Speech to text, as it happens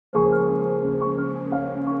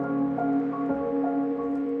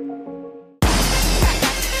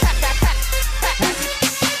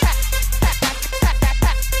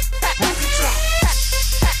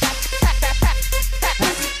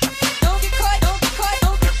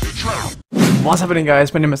What's happening,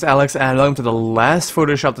 guys? My name is Alex and welcome to the last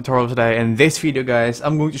Photoshop tutorial today. In this video, guys,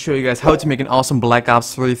 I'm going to show you guys how to make an awesome Black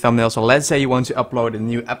Ops 3 thumbnail. So let's say you want to upload a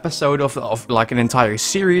new episode of like an entire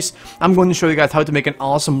series. I'm going to show you guys how to make an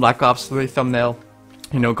awesome Black Ops 3 thumbnail.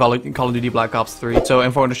 You know, Call of Duty Black Ops 3. So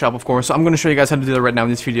in Photoshop, of course. So I'm going to show you guys how to do that right now in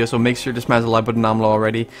this video. So make sure to smash the like button down below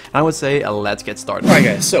already. And I would say, let's get started. Alright,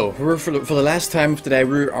 guys. So for the last time today,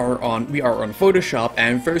 we are on Photoshop.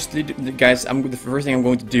 And firstly, guys, the first thing I'm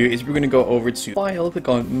going to do is we're going to go over to File, click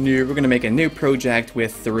on New. We're going to make a new project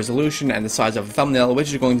with the resolution and the size of the thumbnail,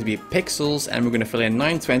 which is going to be pixels. And we're going to fill in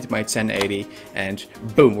 920 by 1080. And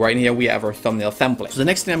boom, right here we have our thumbnail template. So the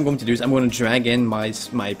next thing I'm going to do is I'm going to drag in my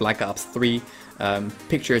Black Ops 3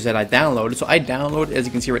 pictures that I downloaded. So I downloaded, as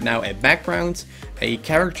you can see right now, a background, a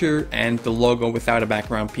character, and the logo without a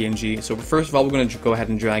background PNG. So first of all, we're going to go ahead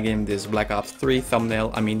and drag in this Black Ops 3 thumbnail.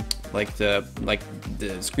 I mean, like the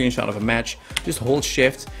screenshot of a match. Just hold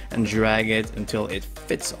Shift and drag it until it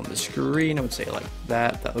fits on the screen. I would say like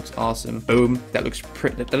that. That looks awesome. Boom. That looks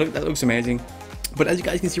pretty. That looks amazing. But as you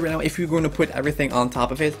guys can see right now, if you're going to put everything on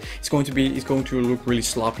top of it, it's going to look really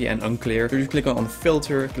sloppy and unclear. So you click on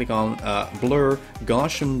filter, click on blur,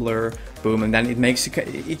 Gaussian blur, boom, and then it makes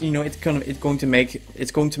it's going to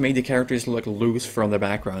make the characters look loose from the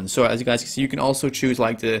background. So as you guys can see, you can also choose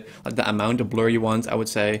like the amount of blur you want. I would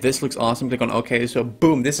say this looks awesome. Click on OK. So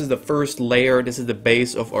boom, this is the first layer. This is the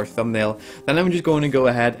base of our thumbnail. Then I'm just going to go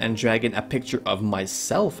ahead and drag in a picture of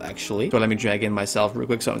myself actually. So let me drag in myself real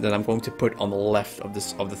quick. So that I'm going to put on the left of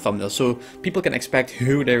the thumbnail, so people can expect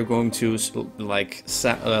who they're going to like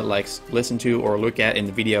listen to or look at in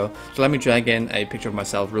the video. So let me drag in a picture of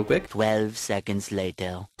myself real quick. 12 seconds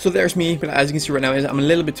later. So there's me, but as you can see right now, I'm a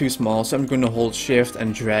little bit too small, so I'm going to hold Shift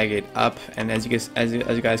and drag it up. And as you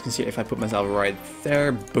guys can see, if I put myself right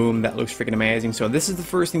there, boom, that looks freaking amazing. So this is the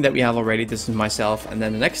first thing that we have already. This is myself, and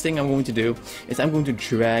then the next thing I'm going to do is I'm going to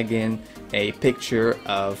drag in a picture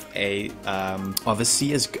of a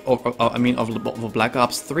CS, of Black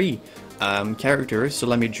Ops 3 character. So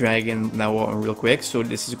let me drag in that one real quick. So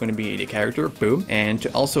this is going to be the character, boom. And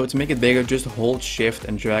to make it bigger, just hold Shift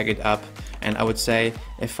and drag it up. And I would say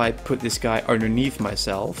if I put this guy underneath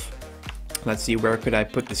myself, let's see, where could I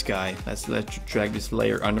put this guy? Let's drag this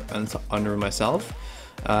layer under myself.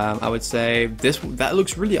 I would say that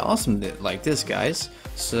looks really awesome like this, guys.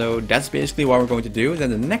 So that's basically what we're going to do.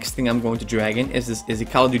 Then the next thing I'm going to drag in is the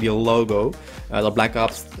Call of Duty logo, the Black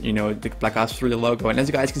Ops, the Black Ops 3 logo. And as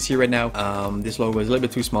you guys can see right now, this logo is a little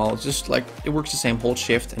bit too small. It's just like it works the same. Hold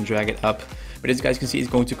Shift and drag it up. But as you guys can see, it's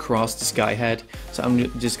going to cross this guy head. So I'm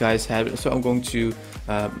going to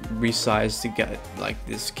resize the guy, like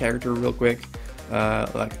this character real quick.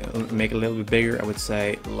 Make it a little bit bigger. I would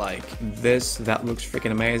say like this. That looks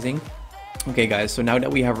freaking amazing. Okay, guys, so now that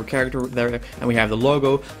we have our character there and we have the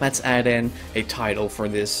logo, let's add in a title for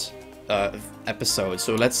this episode.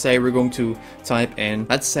 So let's say we're going to type in,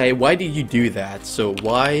 let's say, why did you do that? So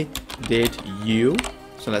why did you?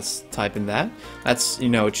 So let's type in that. Let's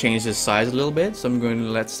change the size a little bit. So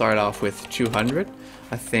let's start off with 200.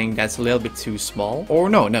 I think that's a little bit too small. Or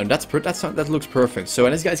no, that looks perfect. So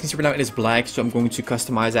as you guys can see right now, it is black. So I'm going to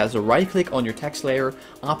customize that. So right click on your text layer,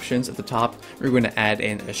 options at the top. We're going to add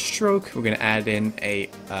in a stroke. We're going to add in a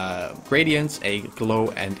gradient, a glow,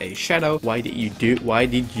 and a shadow. Why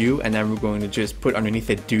did you? And then we're going to just put underneath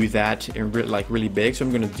it, do that in really big. So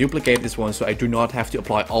I'm going to duplicate this one so I do not have to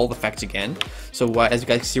apply all the effects again. So as you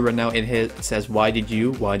guys can see right now, it says why did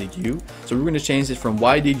you? So we're going to change it from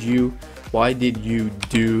why did you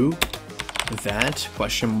do that,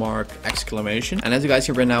 question mark, exclamation. And as you guys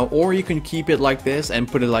see right now, or you can keep it like this and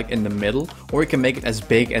put it like in the middle, or you can make it as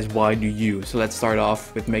big as why do you. So let's start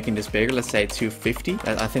off with making this bigger. Let's say 250.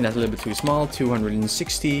 I think that's a little bit too small.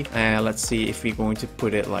 260. And let's see if we're going to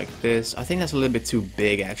put it like this. I think that's a little bit too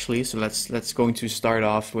big actually. So let's going to start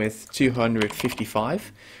off with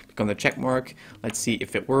 255. Click on the check mark. Let's see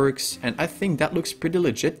if it works. And I think that looks pretty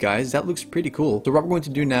legit, guys. That looks pretty cool. So what we're going to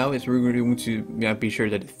do now is we're going to be sure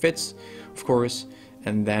that it fits, of course.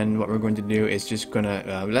 And then what we're going to do is just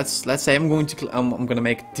gonna let's say I'm gonna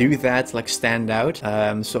make do that like stand out.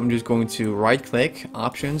 So I'm just going to right click,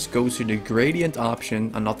 options, go to the gradient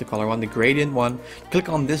option, and not the color one, the gradient one. Click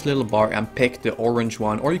on this little bar and pick the orange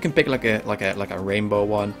one, or you can pick like a rainbow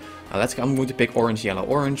one. I'm going to pick orange, yellow,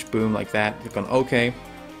 orange. Boom, like that. Click on OK.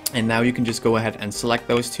 And now you can just go ahead and select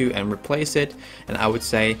those two and replace it. And I would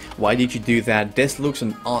say, why did you do that? This looks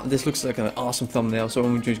like an awesome thumbnail. So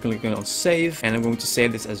I'm just going to click on save, and I'm going to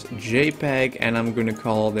save this as JPEG, and I'm going to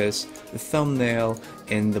call this the thumbnail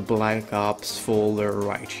in the Black Ops folder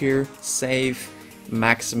right here. Save.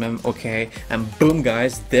 maximum, okay, and boom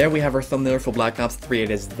guys, there we have our thumbnail for Black Ops 3. It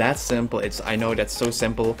is that simple. I know that's so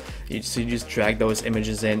simple. You just drag those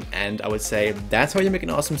images in, and I would say that's how you make an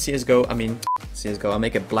awesome CSGO, I'll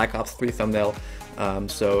make a Black Ops 3 thumbnail.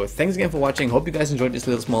 So thanks again for watching. Hope you guys enjoyed this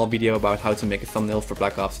little small video about how to make a thumbnail for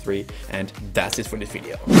Black Ops 3, and that's it for this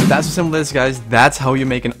video. That's how simple it is, guys. That's how you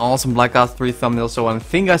make an awesome Black Ops 3 thumbnail. So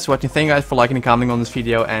thank you guys for watching, thank you guys for liking and commenting on this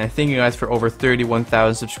video, and thank you guys for over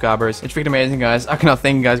 31,000 subscribers. It's freaking amazing, guys. I cannot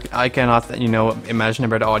thank you guys. I cannot, you know, imagine a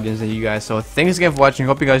better audience than you guys. So thanks again for watching.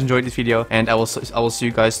 Hope you guys enjoyed this video, and I will see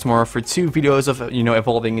you guys tomorrow for 2 videos of, you know,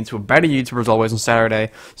 evolving into a better YouTuber as always on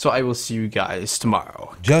Saturday. So I will see you guys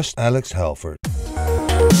tomorrow. JustAlexHalford.